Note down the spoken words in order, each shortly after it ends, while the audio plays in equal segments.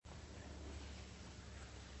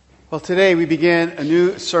Well, today we begin a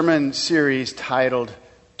new sermon series titled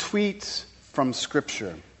Tweets from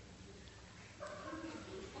Scripture.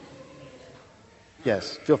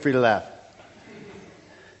 Yes, feel free to laugh.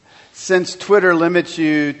 Since Twitter limits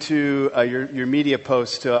you to your media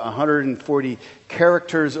posts to 140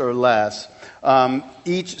 characters or less,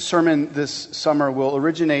 each sermon this summer will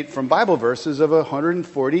originate from Bible verses of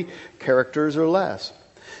 140 characters or less.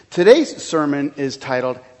 Today's sermon is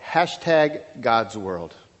titled God's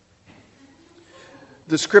World.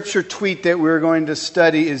 The scripture tweet that we're going to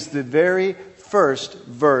study is the very first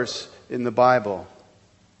verse in the Bible.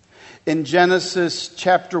 In Genesis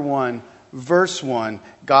chapter 1, verse 1,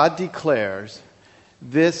 God declares,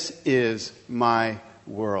 "This is my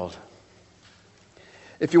world."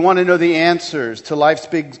 If you want to know the answers to life's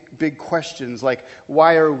big questions like,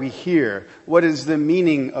 why are we here? What is the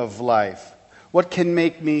meaning of life? What can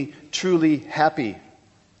make me truly happy?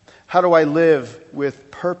 How do I live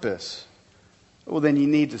with purpose? Well, then you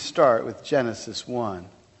need to start with Genesis 1,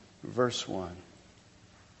 verse 1.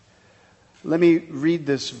 Let me read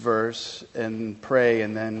this verse and pray,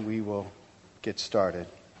 and then we will get started.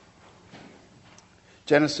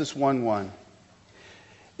 Genesis 1:1.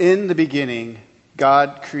 In the beginning,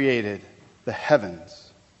 God created the heavens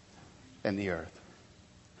and the earth.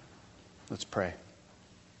 Let's pray.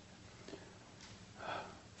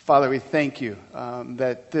 Father, we thank you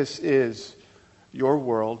that this is your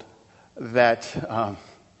world, that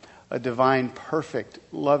a divine, perfect,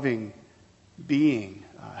 loving being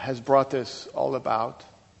has brought this all about,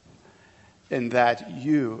 and that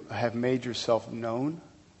you have made yourself known,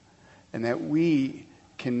 and that we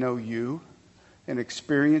can know you and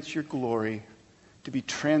experience your glory, to be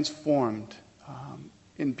transformed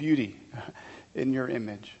in beauty, in your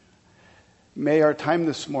image. May our time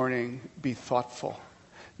this morning be thoughtful.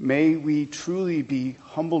 May we truly be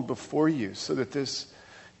humbled before you so that this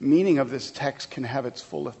meaning of this text can have its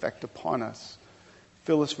full effect upon us.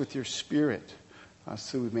 Fill us with your Spirit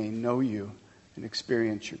so we may know you and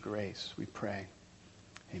experience your grace, we pray.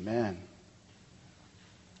 Amen.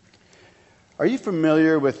 Are you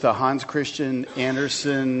familiar with the Hans Christian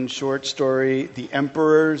Andersen short story, The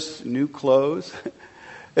Emperor's New Clothes?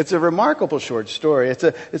 It's a remarkable short story.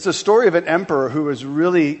 It's a story of an emperor who is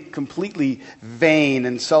really completely vain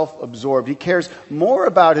and self-absorbed. He cares more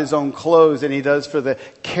about his own clothes than he does for the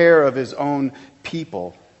care of his own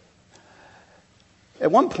people. At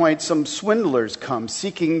one point, some swindlers come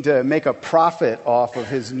seeking to make a profit off of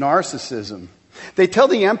his narcissism. They tell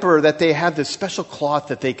the emperor that they have this special cloth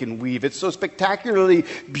that they can weave. It's so spectacularly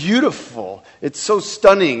beautiful. It's so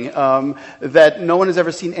stunning that no one has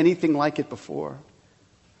ever seen anything like it before.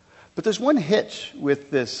 But there's one hitch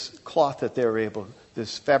with this cloth that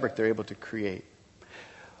this fabric they're able to create.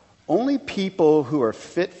 Only people who are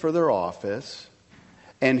fit for their office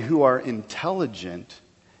and who are intelligent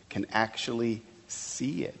can actually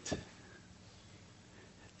see it.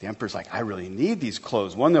 The emperor's like, I really need these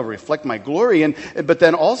clothes. One, they'll reflect my glory, but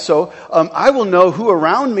then also, I will know who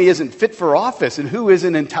around me isn't fit for office and who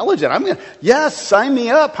isn't intelligent. Yes, sign me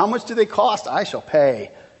up. How much do they cost? I shall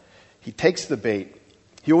pay. He takes the bait.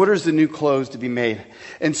 He orders the new clothes to be made.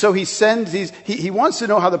 And so he sends he wants to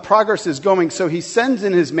know how the progress is going, so he sends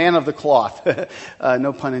in his man of the cloth.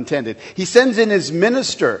 No pun intended. He sends in his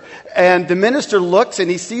minister. And the minister looks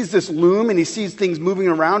and he sees this loom and he sees things moving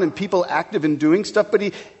around and people active in doing stuff, but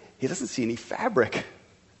he doesn't see any fabric.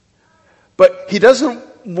 But he doesn't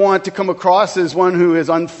want to come across as one who is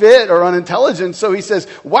unfit or unintelligent, so he says,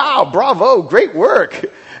 wow, bravo, great work.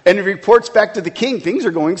 And he reports back to the king, things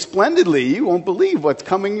are going splendidly. You won't believe what's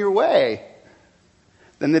coming your way.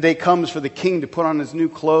 Then the day comes for the king to put on his new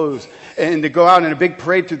clothes and to go out in a big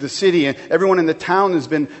parade through the city. And everyone in the town has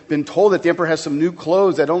been told that the emperor has some new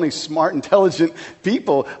clothes that only smart, intelligent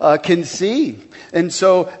people can see. And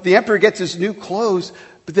so the emperor gets his new clothes,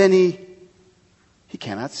 but then he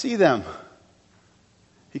cannot see them.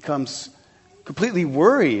 He becomes completely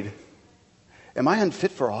worried. Am I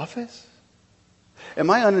unfit for office? Am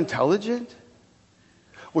I unintelligent?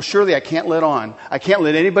 Well, surely I can't let on. I can't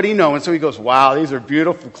let anybody know. And so he goes, wow, these are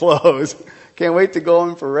beautiful clothes. Can't wait to go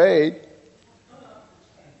on parade.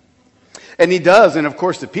 And he does. And of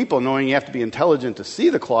course, the people, knowing you have to be intelligent to see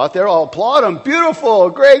the cloth, they're all applaud him. Beautiful,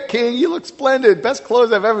 great king, you look splendid. Best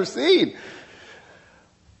clothes I've ever seen.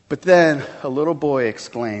 But then a little boy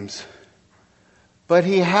exclaims, but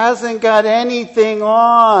he hasn't got anything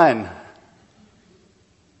on.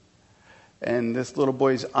 And this little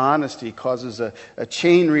boy's honesty causes a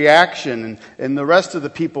chain reaction. And the rest of the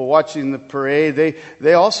people watching the parade,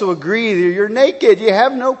 they also agree, you're naked, you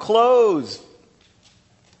have no clothes.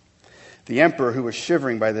 The emperor, who was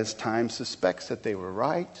shivering by this time, suspects that they were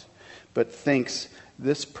right. but thinks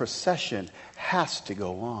this procession has to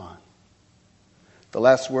go on. The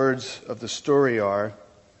last words of the story are,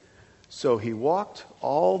 "So he walked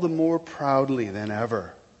all the more proudly than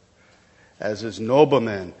ever, as his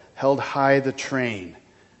noblemen held high the train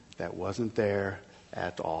that wasn't there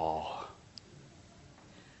at all."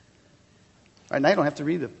 All right, now I don't have to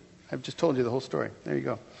read it. I've just told you the whole story. There you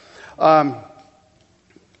go.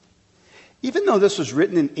 Even though this was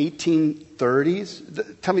written in 1830s,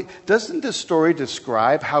 tell me, doesn't this story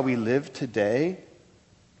describe how we live today?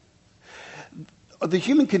 The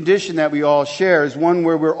human condition that we all share is one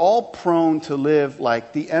where we're all prone to live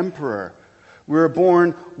like the emperor. We're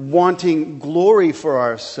born wanting glory for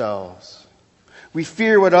ourselves. We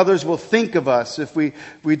fear what others will think of us if we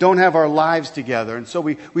don't have our lives together. And so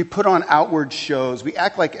we put on outward shows. We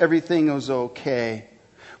act like everything is okay.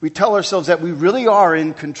 We tell ourselves that we really are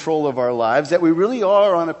in control of our lives, that we really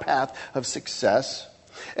are on a path of success.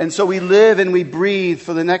 And so we live and we breathe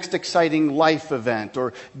for the next exciting life event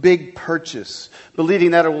or big purchase,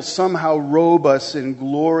 believing that it will somehow robe us in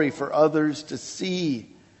glory for others to see,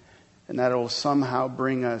 and that it will somehow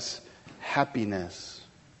bring us happiness.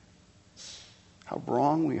 How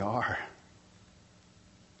wrong we are.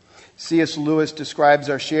 C.S. Lewis describes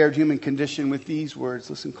our shared human condition with these words.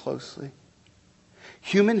 Listen closely.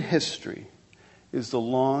 Human history is the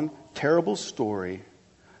long, terrible story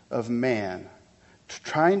of man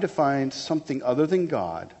trying to find something other than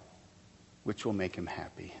God which will make him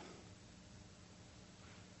happy.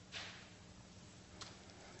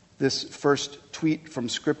 This first tweet from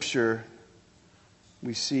Scripture,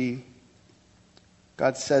 we see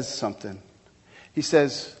God says something. He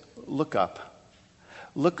says, "Look up.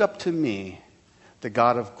 Look up to me, the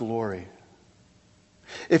God of glory.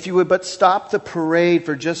 If you would but stop the parade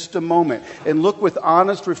for just a moment and look with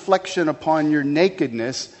honest reflection upon your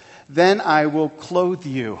nakedness, then I will clothe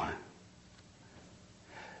you.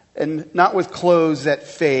 And not with clothes that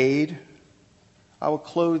fade. I will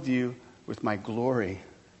clothe you with my glory.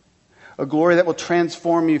 A glory that will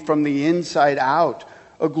transform you from the inside out.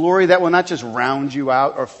 A glory that will not just round you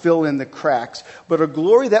out or fill in the cracks, but a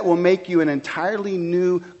glory that will make you an entirely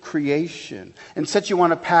new creation and set you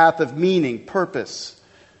on a path of meaning, purpose,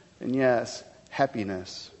 and yes,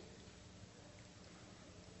 happiness."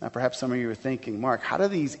 Now, perhaps some of you are thinking, "Mark, how do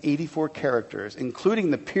these 84 characters,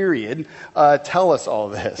 including the period, tell us all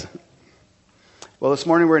this?" Well, this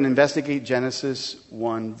morning we're going to investigate Genesis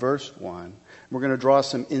 1, verse 1. We're going to draw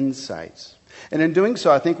some insights. And in doing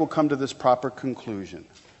so, I think we'll come to this proper conclusion.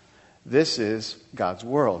 This is God's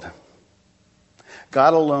world.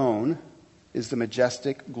 God alone is the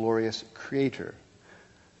majestic, glorious creator.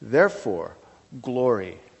 Therefore,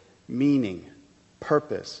 glory, meaning,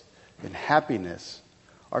 purpose, and happiness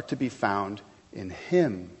are to be found in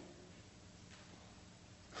Him.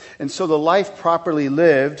 And so the life properly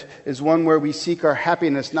lived is one where we seek our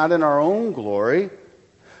happiness not in our own glory,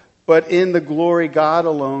 but in the glory God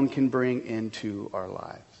alone can bring into our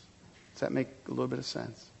lives. Does that make a little bit of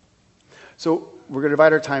sense? So we're going to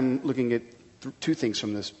divide our time looking at two things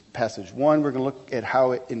from this passage. One, we're going to look at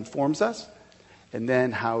how it informs us, and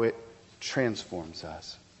then how it transforms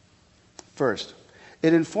us. First,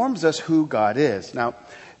 it informs us who God is. Now,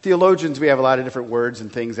 theologians, we have a lot of different words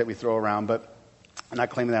and things that we throw around, but I'm not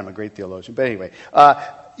claiming that I'm a great theologian. But anyway,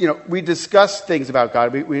 we discuss things about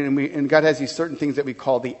God, and God has these certain things that we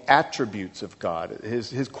call the attributes of God,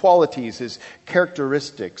 His qualities, His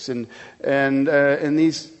characteristics, and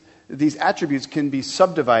these attributes can be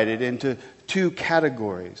subdivided into two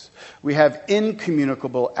categories. We have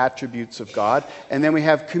incommunicable attributes of God, and then we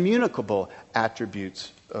have communicable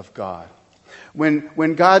attributes of God.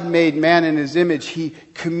 When God made man in His image, He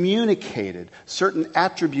communicated certain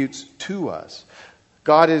attributes to us.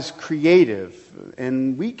 God is creative,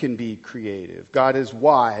 and we can be creative. God is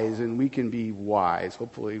wise, and we can be wise,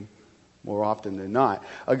 hopefully more often than not.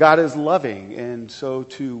 God is loving, and so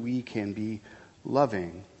too we can be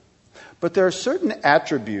loving. But there are certain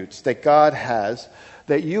attributes that God has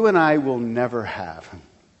that you and I will never have.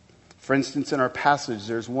 For instance, in our passage,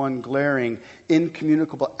 there's one glaring,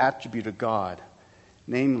 incommunicable attribute of God,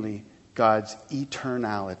 namely God's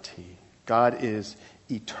eternality. God is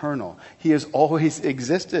eternal. He has always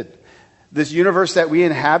existed. This universe that we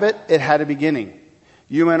inhabit, it had a beginning.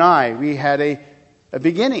 You and I, we had a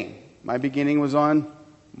beginning. My beginning was on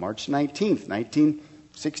March 19th,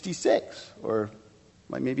 1966, or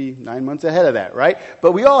like maybe 9 months ahead of that, right?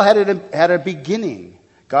 But we all had a beginning.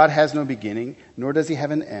 God has no beginning, nor does He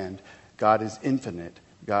have an end. God is infinite.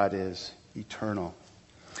 God is eternal.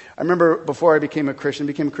 I remember before I became a Christian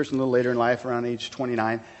a little later in life, around age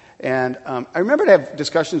 29, And I remember to have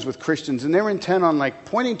discussions with Christians, and they were intent on like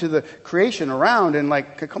pointing to the creation around and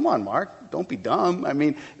like, come on, Mark, don't be dumb. I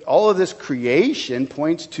mean, all of this creation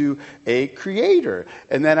points to a creator.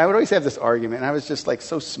 And then I would always have this argument, and I was just like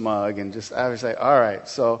so smug, and I was like, all right,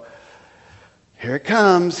 so here it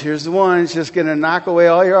comes. Here's the one. It's just going to knock away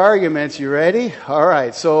all your arguments. You ready? All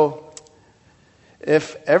right. So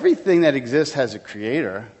if everything that exists has a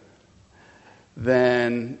creator,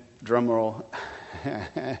 then, drum roll,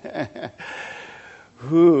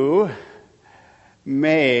 who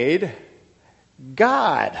made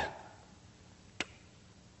God?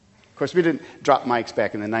 Of course, we didn't drop mics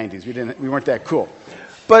back in the 90s. We weren't that cool.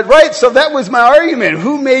 But right, so that was my argument.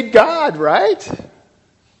 Who made God, right?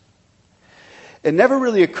 It never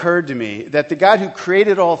really occurred to me that the God who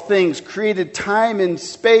created all things created time and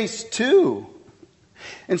space too.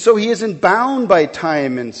 And so he isn't bound by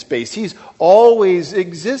time and space. He's always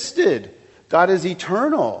existed. God is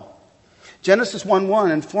eternal. Genesis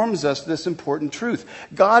 1:1 informs us this important truth.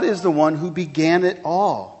 God is the one who began it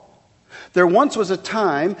all. There once was a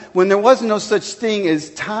time when there was no such thing as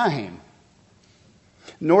time,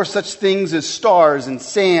 nor such things as stars and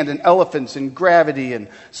sand and elephants and gravity and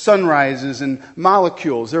sunrises and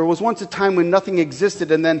molecules. There was once a time when nothing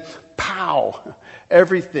existed, and then, pow,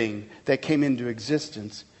 everything that came into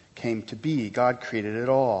existence came to be. God created it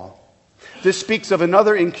all. This speaks of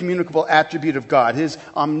another incommunicable attribute of God, his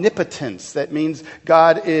omnipotence. That means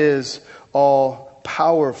God is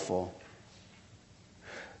all-powerful.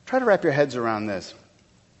 Try to wrap your heads around this.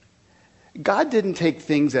 God didn't take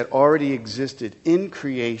things that already existed in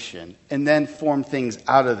creation and then form things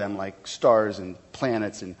out of them like stars and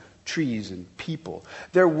planets and trees and people.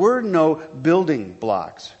 There were no building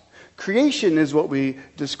blocks. Creation is what we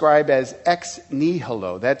describe as ex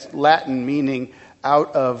nihilo. That's Latin meaning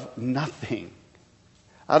out of nothing.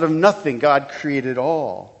 Out of nothing, God created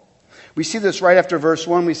all. We see this right after verse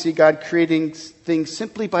 1. We see God creating things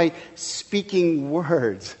simply by speaking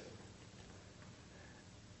words.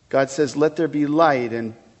 God says, let there be light,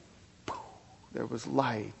 and poof, there was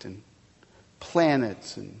light, and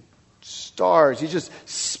planets and stars. He just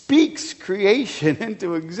speaks creation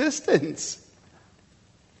into existence.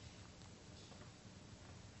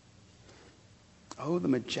 Oh, the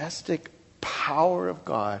majestic power of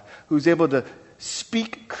God, who's able to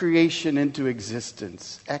speak creation into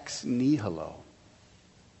existence, ex nihilo.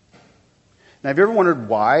 Now, have you ever wondered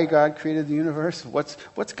why God created the universe?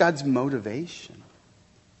 What's God's motivation?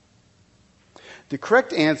 The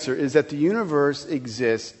correct answer is that the universe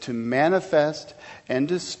exists to manifest and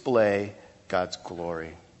display God's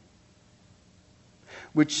glory.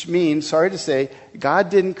 Which means, sorry to say, God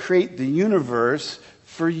didn't create the universe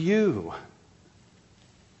for you.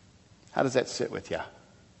 How does that sit with you?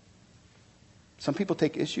 Some people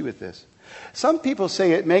take issue with this. Some people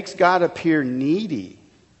say it makes God appear needy.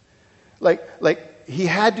 Like he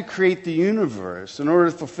had to create the universe in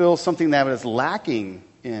order to fulfill something that was lacking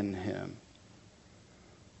in him.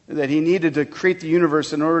 That he needed to create the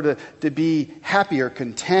universe in order to be happy or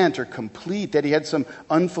content or complete. That he had some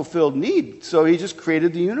unfulfilled need. So he just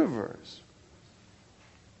created the universe.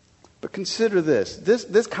 But consider this.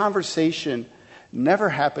 This conversation never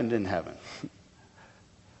happened in heaven.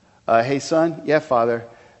 Hey, son. Yeah, Father.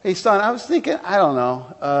 Hey, son, I was thinking, I don't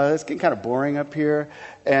know. It's getting kind of boring up here.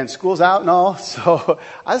 And school's out and all. So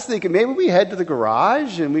I was thinking maybe we head to the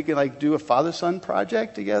garage and we can like do a father-son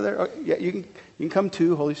project together. Oh, yeah, you can come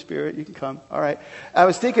too, Holy Spirit. You can come. All right. I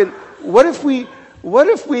was thinking, what if we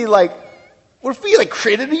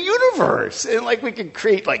created a universe and like we could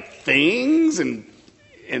create like things and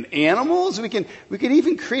animals. We could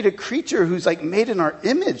even create a creature who's like made in our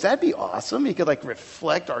image. That'd be awesome. He could like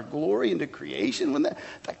reflect our glory into creation.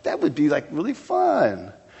 That would be like really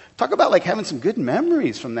fun. Talk about like having some good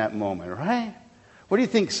memories from that moment, right? What do you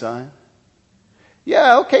think, son?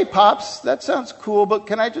 Yeah, okay, Pops, that sounds cool, but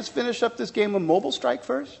can I just finish up this game of Mobile Strike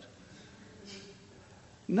first?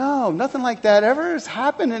 No, nothing like that ever has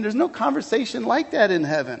happened, and there's no conversation like that in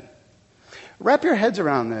heaven. Wrap your heads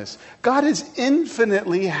around this. God is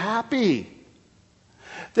infinitely happy.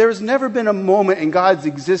 There has never been a moment in God's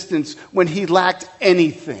existence when he lacked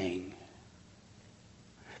anything.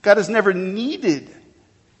 God has never needed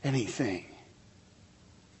anything.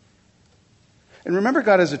 And remember,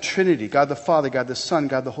 God is a Trinity. God the Father, God the Son,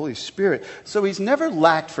 God the Holy Spirit. So he's never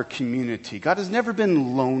lacked for community. God has never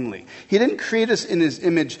been lonely. He didn't create us in his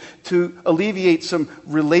image to alleviate some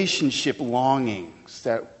relationship longings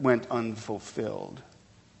that went unfulfilled.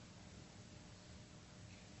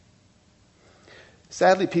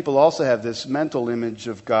 Sadly, people also have this mental image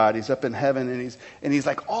of God. He's up in heaven and he's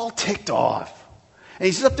like all ticked off. And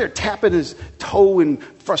he's up there tapping his toe in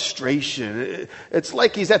frustration. It's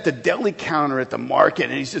like he's at the deli counter at the market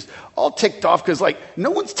and he's just all ticked off because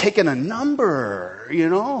no one's taking a number,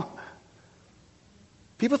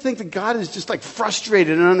 People think that God is just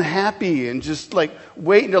frustrated and unhappy and just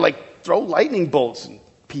waiting to throw lightning bolts at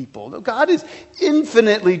people. No, God is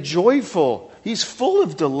infinitely joyful. He's full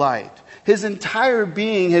of delight. His entire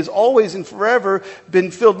being has always and forever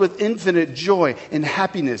been filled with infinite joy and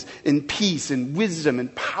happiness and peace and wisdom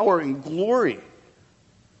and power and glory.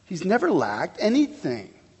 He's never lacked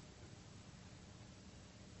anything.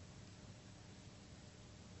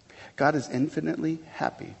 God is infinitely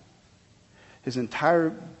happy. His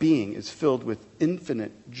entire being is filled with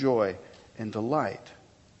infinite joy and delight,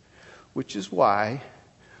 which is why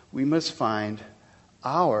we must find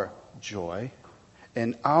our joy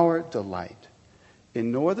and our delight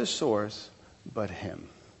in no other source but Him.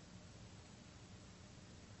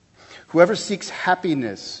 Whoever seeks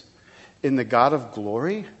happiness in the God of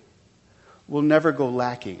glory will never go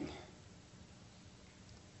lacking.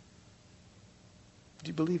 Do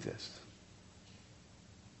you believe this?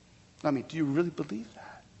 Do you really believe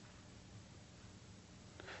that?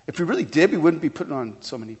 If we really did, we wouldn't be putting on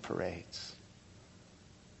so many parades.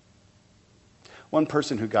 One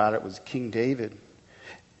person who got it was King David.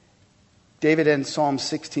 David ends Psalm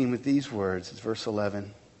 16 with these words. It's verse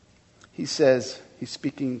 11. He says, he's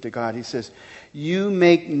speaking to God, he says, "You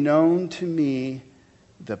make known to me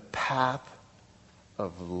the path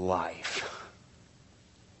of life."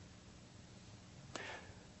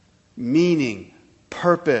 Meaning,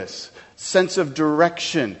 purpose, sense of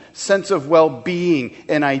direction, sense of well-being,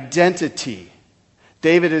 and identity.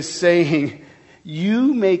 David is saying,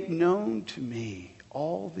 you make known to me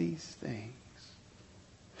all these things.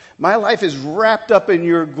 My life is wrapped up in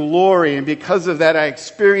your glory, and because of that I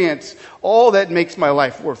experience all that makes my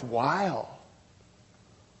life worthwhile.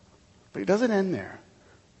 But he doesn't end there.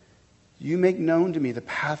 You make known to me the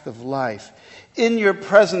path of life. In your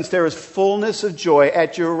presence there is fullness of joy.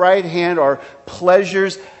 At your right hand are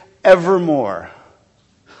pleasures evermore.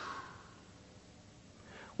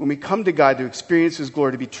 When we come to God to experience His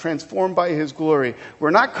glory, to be transformed by His glory,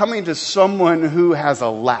 we're not coming to someone who has a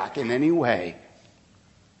lack in any way.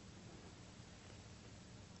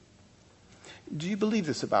 Do you believe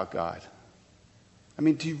this about God?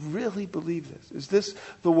 Do you really believe this? Is this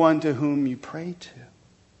the one to whom you pray to?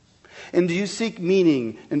 And do you seek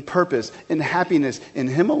meaning and purpose and happiness in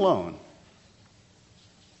Him alone?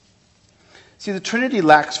 See, the Trinity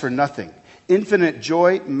lacks for nothing. Infinite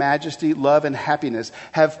joy, majesty, love, and happiness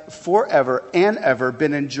have forever and ever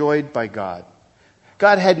been enjoyed by God.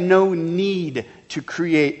 God had no need to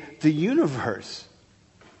create the universe,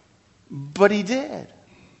 but He did.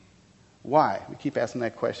 Why? We keep asking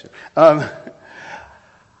that question.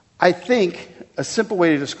 I think a simple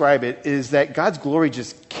way to describe it is that God's glory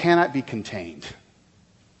just cannot be contained.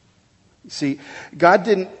 See, God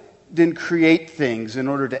didn't create things in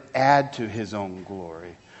order to add to His own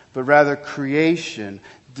glory, but rather creation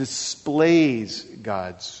displays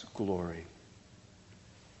God's glory.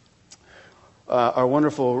 Our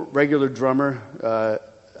wonderful regular drummer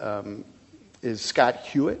is Scott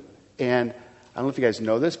Hewitt, and I don't know if you guys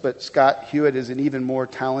know this, but Scott Hewitt is an even more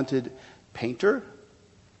talented painter.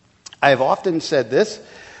 I have often said this: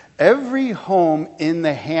 every home in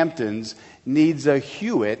the Hamptons needs a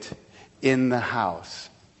Hewitt in the house.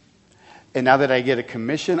 And now that I get a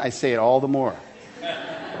commission, I say it all the more.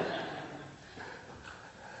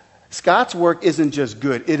 Scott's work isn't just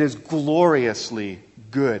good, it is gloriously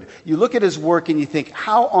good. You look at his work and you think,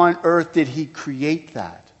 how on earth did he create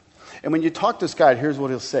that? And when you talk to Scott, here's what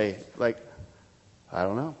he'll say. I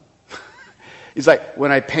don't know. He's like,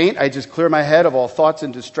 when I paint, I just clear my head of all thoughts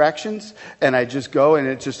and distractions, and I just go and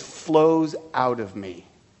it just flows out of me.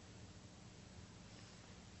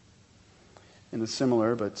 In a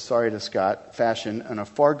similar, but sorry to Scott, fashion, on a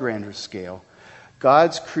far grander scale,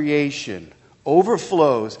 God's creation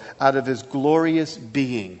overflows out of His glorious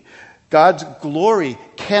being. God's glory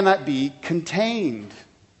cannot be contained.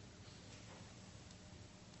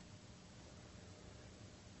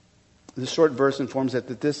 This short verse informs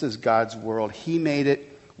that this is God's world. He made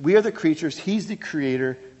it. We are the creatures. He's the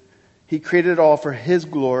creator. He created it all for His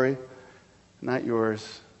glory, not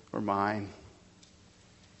yours or mine.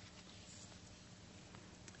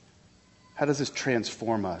 How does this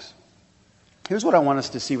transform us? Here's what I want us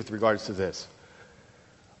to see with regards to this.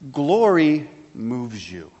 Glory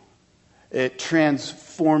moves you. It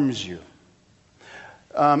transforms you.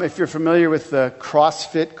 If you're familiar with the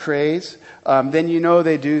CrossFit craze, then you know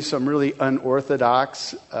they do some really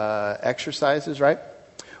unorthodox exercises, right?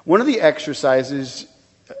 One of the exercises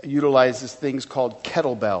utilizes things called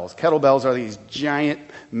kettlebells. Kettlebells are these giant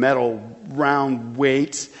metal round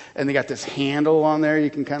weights, and they got this handle on there you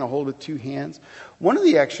can kind of hold with two hands. One of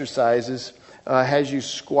the exercises has you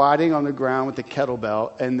squatting on the ground with the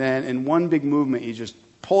kettlebell, and then in one big movement you just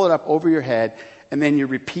pull it up over your head, and then you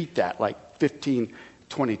repeat that like 15,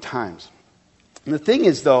 20 times. And the thing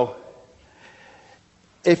is, though,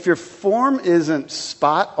 if your form isn't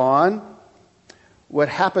spot on, what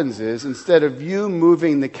happens is, instead of you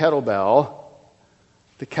moving the kettlebell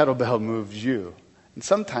moves you. And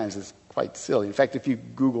sometimes it's quite silly. In fact, if you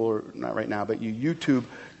Google, or not right now, but you YouTube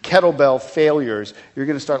kettlebell failures, you're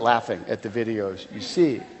going to start laughing at the videos you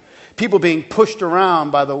see. People being pushed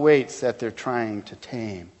around by the weights that they're trying to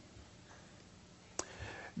tame.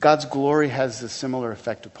 God's glory has a similar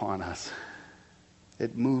effect upon us.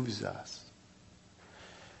 It moves us.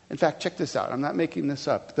 In fact, check this out. I'm not making this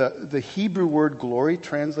up. The Hebrew word glory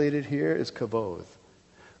translated here is kavod.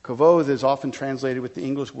 Kavod is often translated with the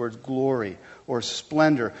English words glory or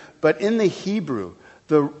splendor. But in the Hebrew,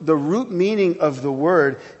 the root meaning of the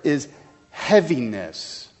word is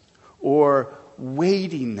heaviness or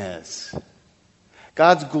weightiness.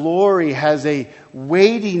 God's glory has a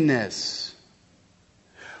weightiness.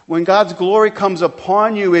 When God's glory comes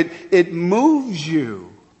upon you, it moves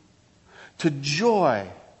you to joy,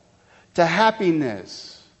 to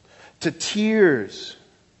happiness, to tears,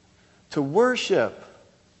 to worship.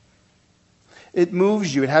 It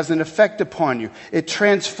moves you. It has an effect upon you. It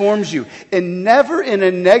transforms you. And never in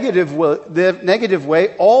a negative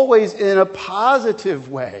way, always in a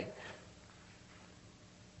positive way.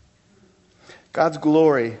 God's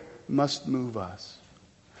glory must move us,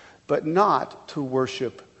 but not to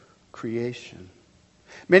worship creation.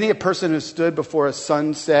 Many a person has stood before a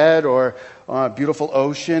sunset or a beautiful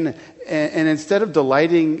ocean, and instead of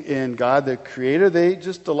delighting in God, the Creator, they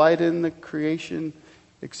just delight in the creation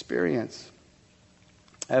experience.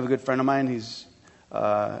 I have a good friend of mine. He's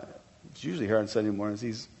usually here on Sunday mornings.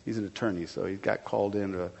 He's an attorney, so he got called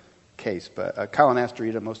into a case. But Colin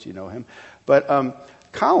Astorita, most of you know him. But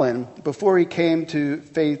Colin, before he came to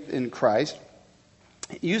faith in Christ,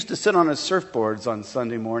 he used to sit on his surfboards on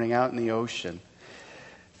Sunday morning out in the ocean,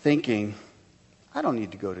 thinking, I don't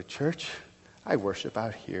need to go to church. I worship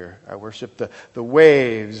out here. I worship the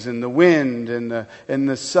waves and the wind and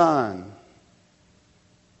the sun.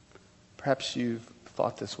 Perhaps you've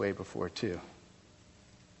thought this way before too.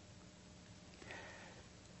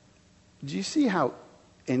 Do you see how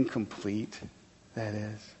incomplete that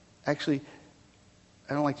is? Actually,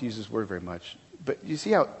 I don't like to use this word very much, but you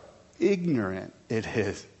see how ignorant it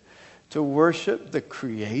is to worship the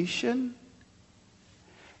creation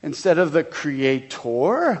instead of the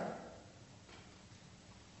Creator?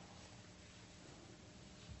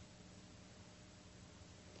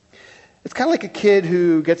 It's kind of like a kid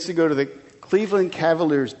who gets to go to the Cleveland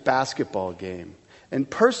Cavaliers basketball game and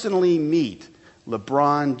personally meet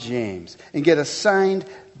LeBron James and get a signed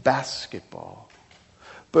basketball.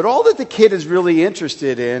 But all that the kid is really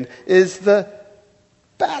interested in is the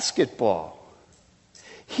basketball.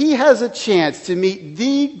 He has a chance to meet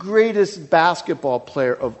the greatest basketball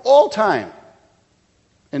player of all time.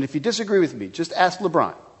 And if you disagree with me, just ask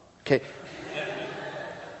LeBron. Okay.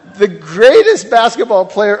 The greatest basketball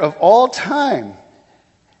player of all time.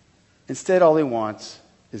 Instead, all he wants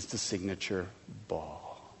is the signature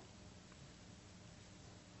ball.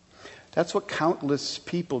 That's what countless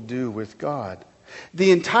people do with God.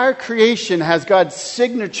 The entire creation has God's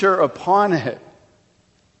signature upon it.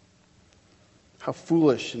 How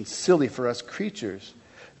foolish and silly for us creatures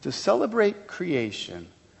to celebrate creation,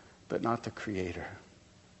 but not the Creator.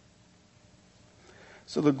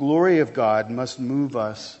 So the glory of God must move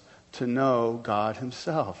us to know God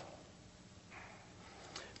Himself.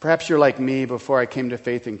 Perhaps you're like me before I came to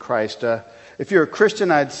faith in Christ. If you're a Christian,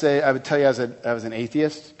 I would tell you I was an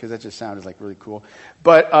atheist, because that just sounded like really cool.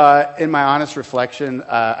 But in my honest reflection,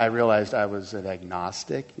 I realized I was an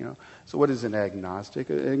agnostic. So what is an agnostic?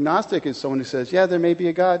 An agnostic is someone who says, yeah, there may be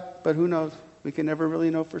a God, but who knows? We can never really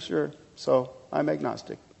know for sure. So I'm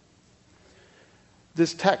agnostic.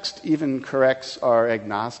 This text even corrects our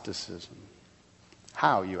agnosticism.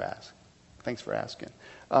 How, you ask? Thanks for asking.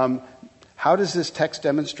 How does this text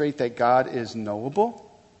demonstrate that God is knowable?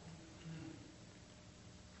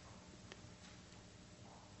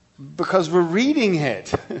 Because we're reading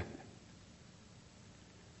it.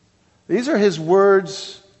 These are His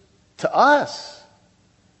words to us.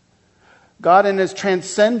 God in His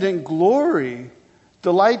transcendent glory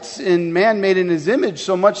delights in man made in His image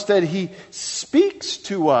so much that He speaks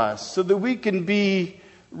to us so that we can be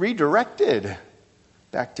redirected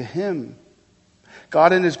back to Him.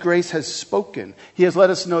 God in His grace has spoken. He has let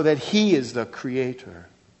us know that He is the Creator.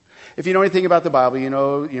 If you know anything about the Bible, you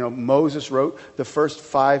know Moses wrote the first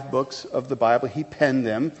 5 books of the Bible. He penned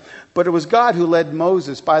them. But it was God who led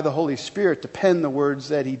Moses by the Holy Spirit to pen the words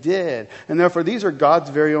that he did. And therefore, these are God's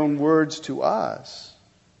very own words to us.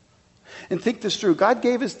 And think this through. God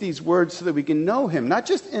gave us these words so that we can know Him, not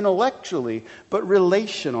just intellectually, but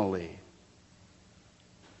relationally.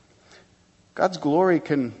 God's glory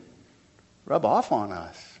can rub off on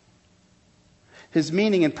us. His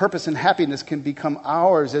meaning and purpose and happiness can become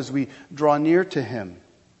ours as we draw near to Him.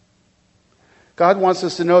 God wants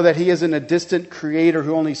us to know that He isn't a distant creator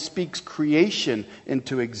who only speaks creation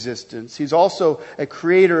into existence. He's also a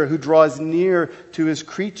creator who draws near to His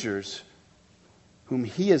creatures, whom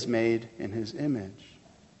He has made in His image.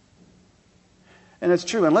 And it's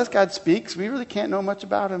true, unless God speaks, we really can't know much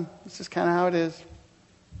about Him. It's just kind of how it is.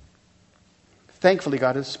 Thankfully,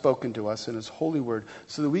 God has spoken to us in His holy word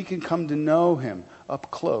so that we can come to know Him up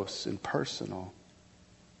close and personal.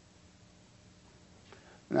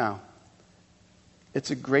 Now, it's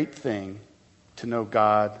a great thing to know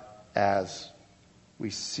God as we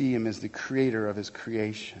see Him as the creator of His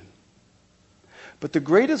creation. But the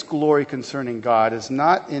greatest glory concerning God is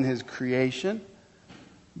not in His creation,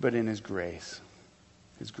 but in His grace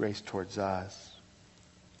towards us.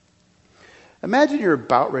 Imagine you're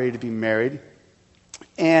about ready to be married,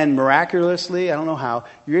 and miraculously, I don't know how,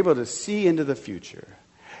 you're able to see into the future.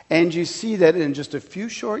 And you see that in just a few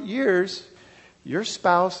short years, your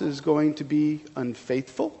spouse is going to be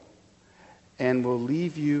unfaithful and will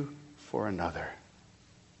leave you for another.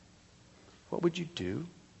 What would you do?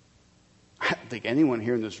 I don't think anyone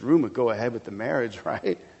here in this room would go ahead with the marriage,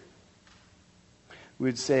 right?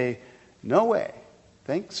 We'd say, no way.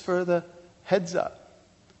 Thanks for the heads up.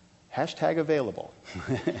 Hashtag available.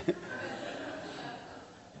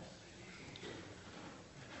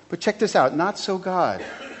 But check this out. Not so God.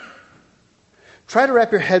 Try to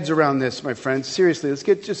wrap your heads around this, my friends. Seriously, let's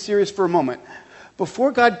get just serious for a moment.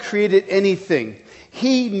 Before God created anything,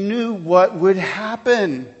 He knew what would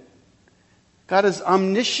happen. God is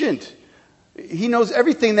omniscient. He knows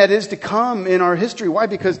everything that is to come in our history. Why?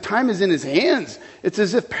 Because time is in His hands. It's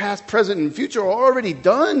as if past, present, and future are already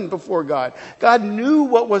done before God. God knew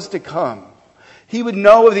what was to come. He would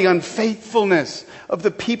know of the unfaithfulness of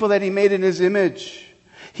the people that He made in His image.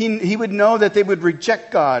 He would know that they would reject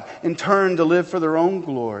God and turn to live for their own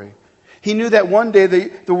glory. He knew that one day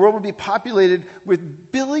the world would be populated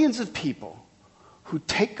with billions of people who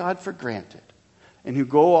take God for granted and who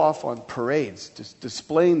go off on parades just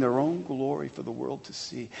displaying their own glory for the world to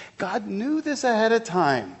see. God knew this ahead of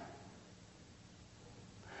time.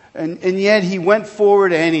 And yet He went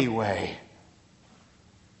forward anyway.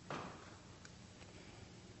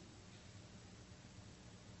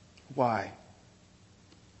 Why?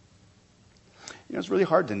 It's really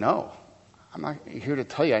hard to know. I'm not here to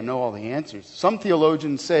tell you I know all the answers. Some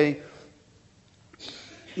theologians say,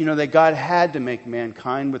 that God had to make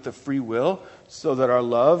mankind with a free will so that our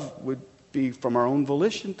love would be from our own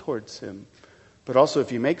volition towards Him. But also,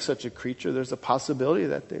 if you make such a creature, there's a possibility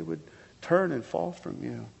that they would turn and fall from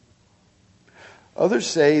you. Others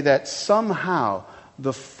say that somehow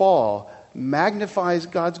the fall magnifies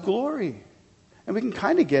God's glory. And we can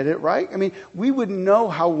kind of get it, right? I mean, we wouldn't know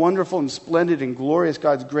how wonderful and splendid and glorious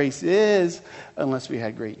God's grace is unless we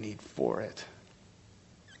had great need for it.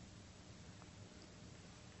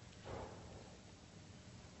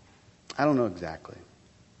 I don't know exactly.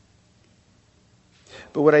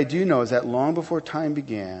 But what I do know is that long before time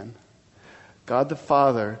began, God the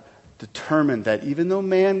Father determined that even though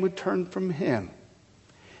man would turn from Him,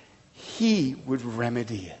 He would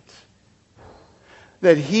remedy it.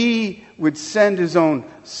 That He would send His own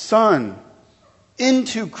Son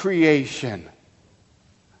into creation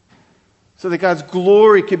so that God's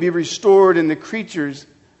glory could be restored in the creatures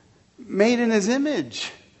made in His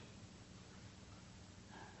image.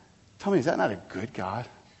 Tell me, is that not a good God?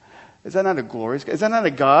 Is that not a glorious God? Is that not a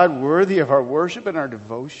God worthy of our worship and our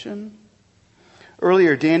devotion?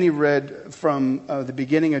 Earlier, Danny read from the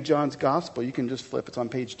beginning of John's Gospel. You can just flip. It's on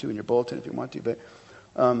page 2 in your bulletin if you want to. But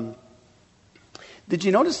did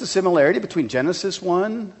you notice the similarity between Genesis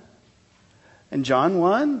 1 and John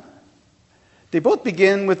 1? They both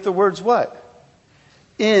begin with the words what?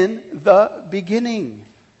 In the beginning.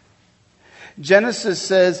 Genesis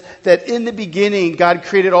says that in the beginning God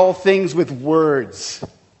created all things with words.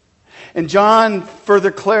 And John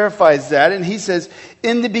further clarifies that, and he says,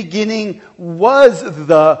 in the beginning was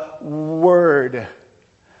the Word,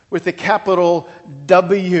 with a capital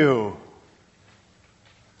W.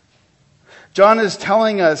 John is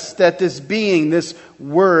telling us that this being, this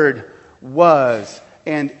Word, was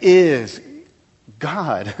and is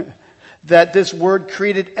God. That this Word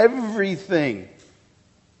created everything.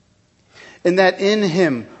 And that in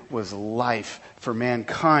Him was life for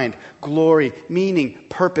mankind, glory, meaning,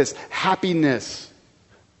 purpose, happiness.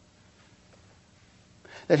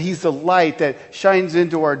 That He's the light that shines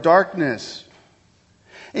into our darkness.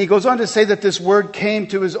 And he goes on to say that this Word came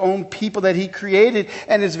to His own people that He created,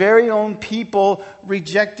 and His very own people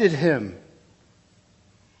rejected Him.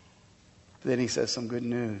 Then He says some good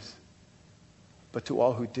news. But to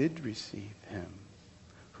all who did receive Him,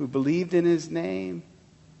 who believed in His name,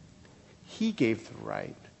 He gave the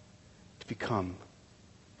right to become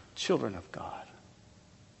children of God.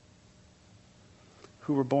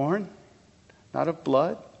 Who were born not of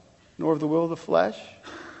blood, nor of the will of the flesh,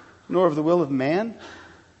 nor of the will of man,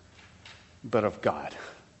 but of God.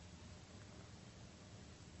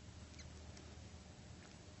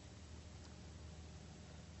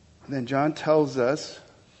 And then John tells us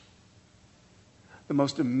the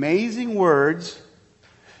most amazing words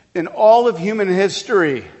in all of human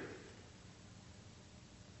history.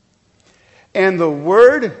 And the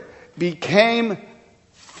Word became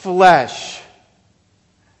flesh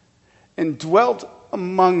and dwelt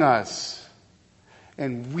among us,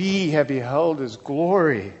 and we have beheld His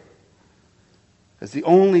glory as the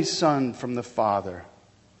only Son from the Father,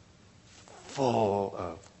 full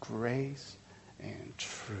of grace and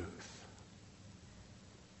truth.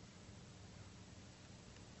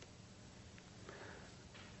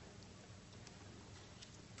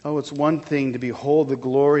 Oh, it's one thing to behold the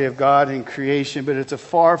glory of God in creation, but it's a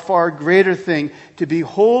far, far greater thing to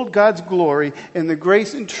behold God's glory in the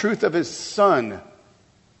grace and truth of His Son,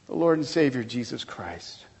 the Lord and Savior, Jesus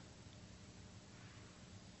Christ.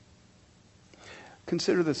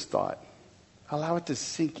 Consider this thought. Allow it to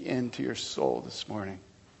sink into your soul this morning.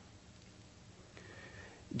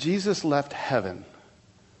 Jesus left heaven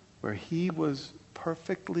where He was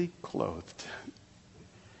perfectly clothed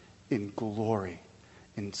in glory,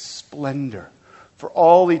 in splendor, for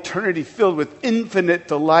all eternity filled with infinite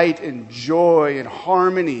delight and joy and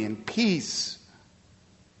harmony and peace.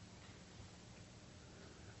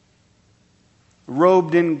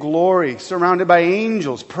 Robed in glory, surrounded by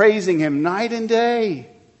angels, praising Him night and day.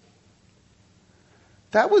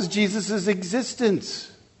 That was Jesus'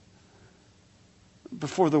 existence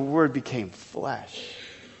before the Word became flesh.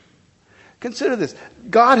 Consider this.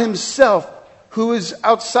 God Himself, who is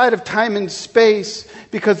outside of time and space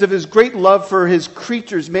because of His great love for His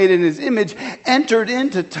creatures made in His image, entered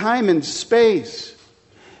into time and space.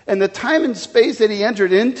 And the time and space that He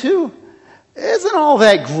entered into isn't all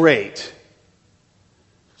that great.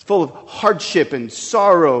 It's full of hardship and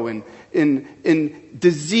sorrow and in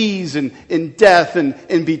disease and in death and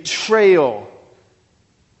in betrayal.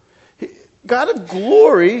 God of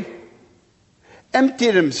glory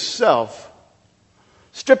emptied Himself,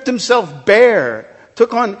 stripped Himself bare,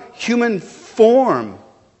 took on human form,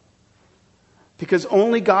 because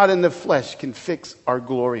only God in the flesh can fix our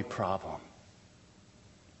glory problem.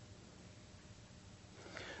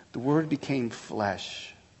 The Word became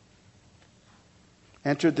flesh,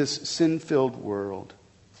 entered this sin-filled world.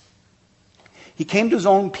 He came to His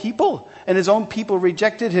own people, and His own people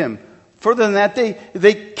rejected Him. Further than that,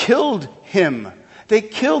 they killed Him. They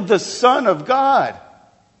killed the Son of God.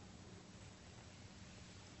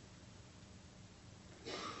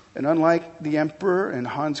 And unlike the emperor in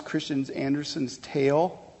Hans Christian Andersen's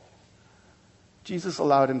tale, Jesus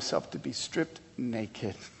allowed Himself to be stripped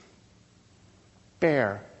naked,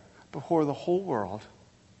 bare before the whole world,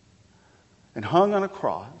 and hung on a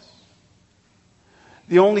cross.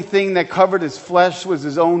 The only thing that covered His flesh was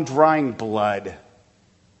His own drying blood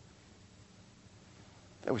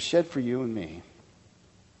that was shed for you and me.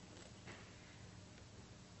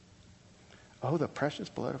 Oh, the precious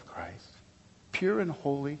blood of Christ, pure and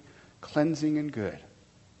holy, cleansing and good.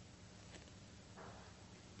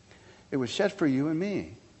 It was shed for you and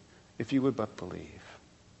me, if you would but believe.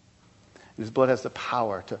 And His blood has the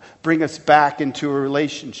power to bring us back into a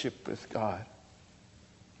relationship with God.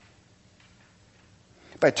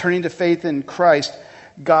 By turning to faith in Christ,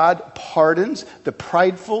 God pardons the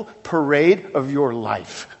prideful parade of your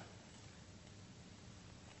life.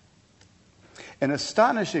 And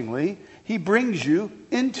astonishingly, He brings you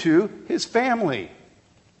into His family.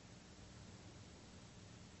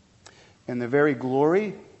 And the very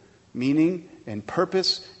glory, meaning, and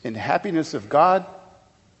purpose and happiness of God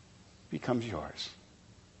becomes yours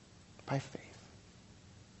by faith.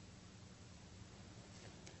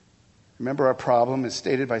 Remember, our problem is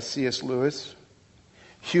stated by C.S. Lewis.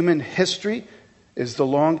 Human history is the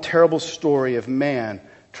long, terrible story of man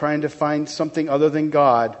trying to find something other than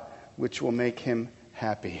God which will make him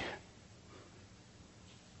happy.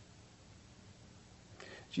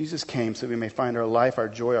 Jesus came so we may find our life, our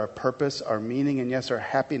joy, our purpose, our meaning, and yes, our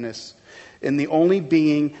happiness in the only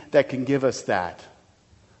being that can give us that.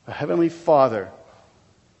 A heavenly Father,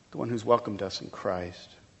 the one who's welcomed us in Christ.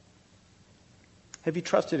 Have you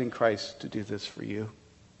trusted in Christ to do this for you?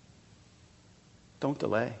 Don't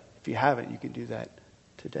delay. If you haven't, you can do that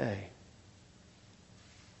today.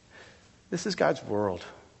 This is God's world.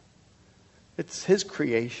 It's his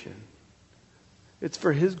creation. It's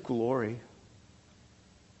for his glory.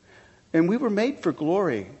 And we were made for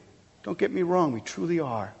glory. Don't get me wrong, we truly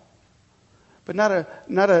are. But not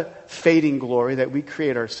a fading glory that we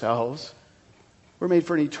create ourselves. We're made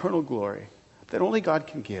for an eternal glory that only God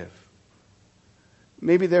can give.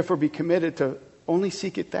 Maybe therefore be committed to only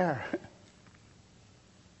seek it there.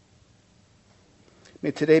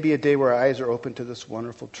 May today be a day where our eyes are open to this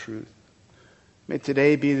wonderful truth. May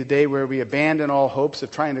today be the day where we abandon all hopes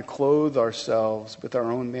of trying to clothe ourselves with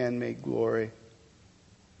our own man-made glory.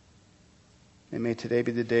 And may today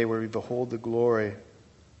be the day where we behold the glory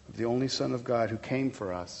of the only Son of God who came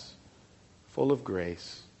for us, full of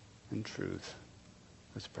grace and truth.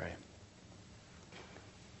 Let's pray.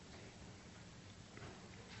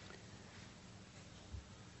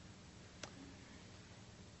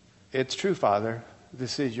 It's true, Father.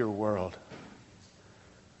 This is your world.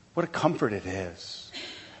 What a comfort it is.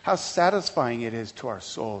 How satisfying it is to our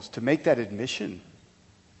souls to make that admission.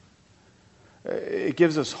 It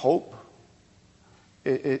gives us hope.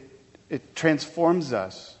 It transforms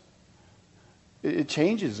us. It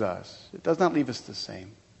changes us. It does not leave us the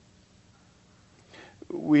same.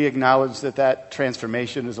 We acknowledge that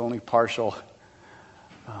transformation is only partial.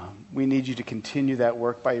 We need you to continue that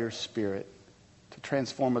work by your Spirit to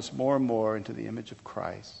transform us more and more into the image of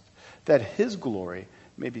Christ, that his glory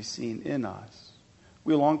may be seen in us.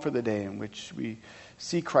 We long for the day in which we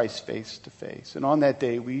see Christ face to face. And on that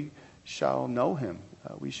day, we shall know him.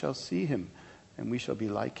 We shall see him. And we shall be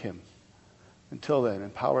like him. Until then,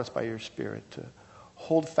 empower us by your Spirit to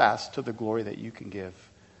hold fast to the glory that you can give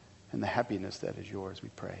and the happiness that is yours, we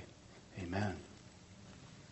pray. Amen.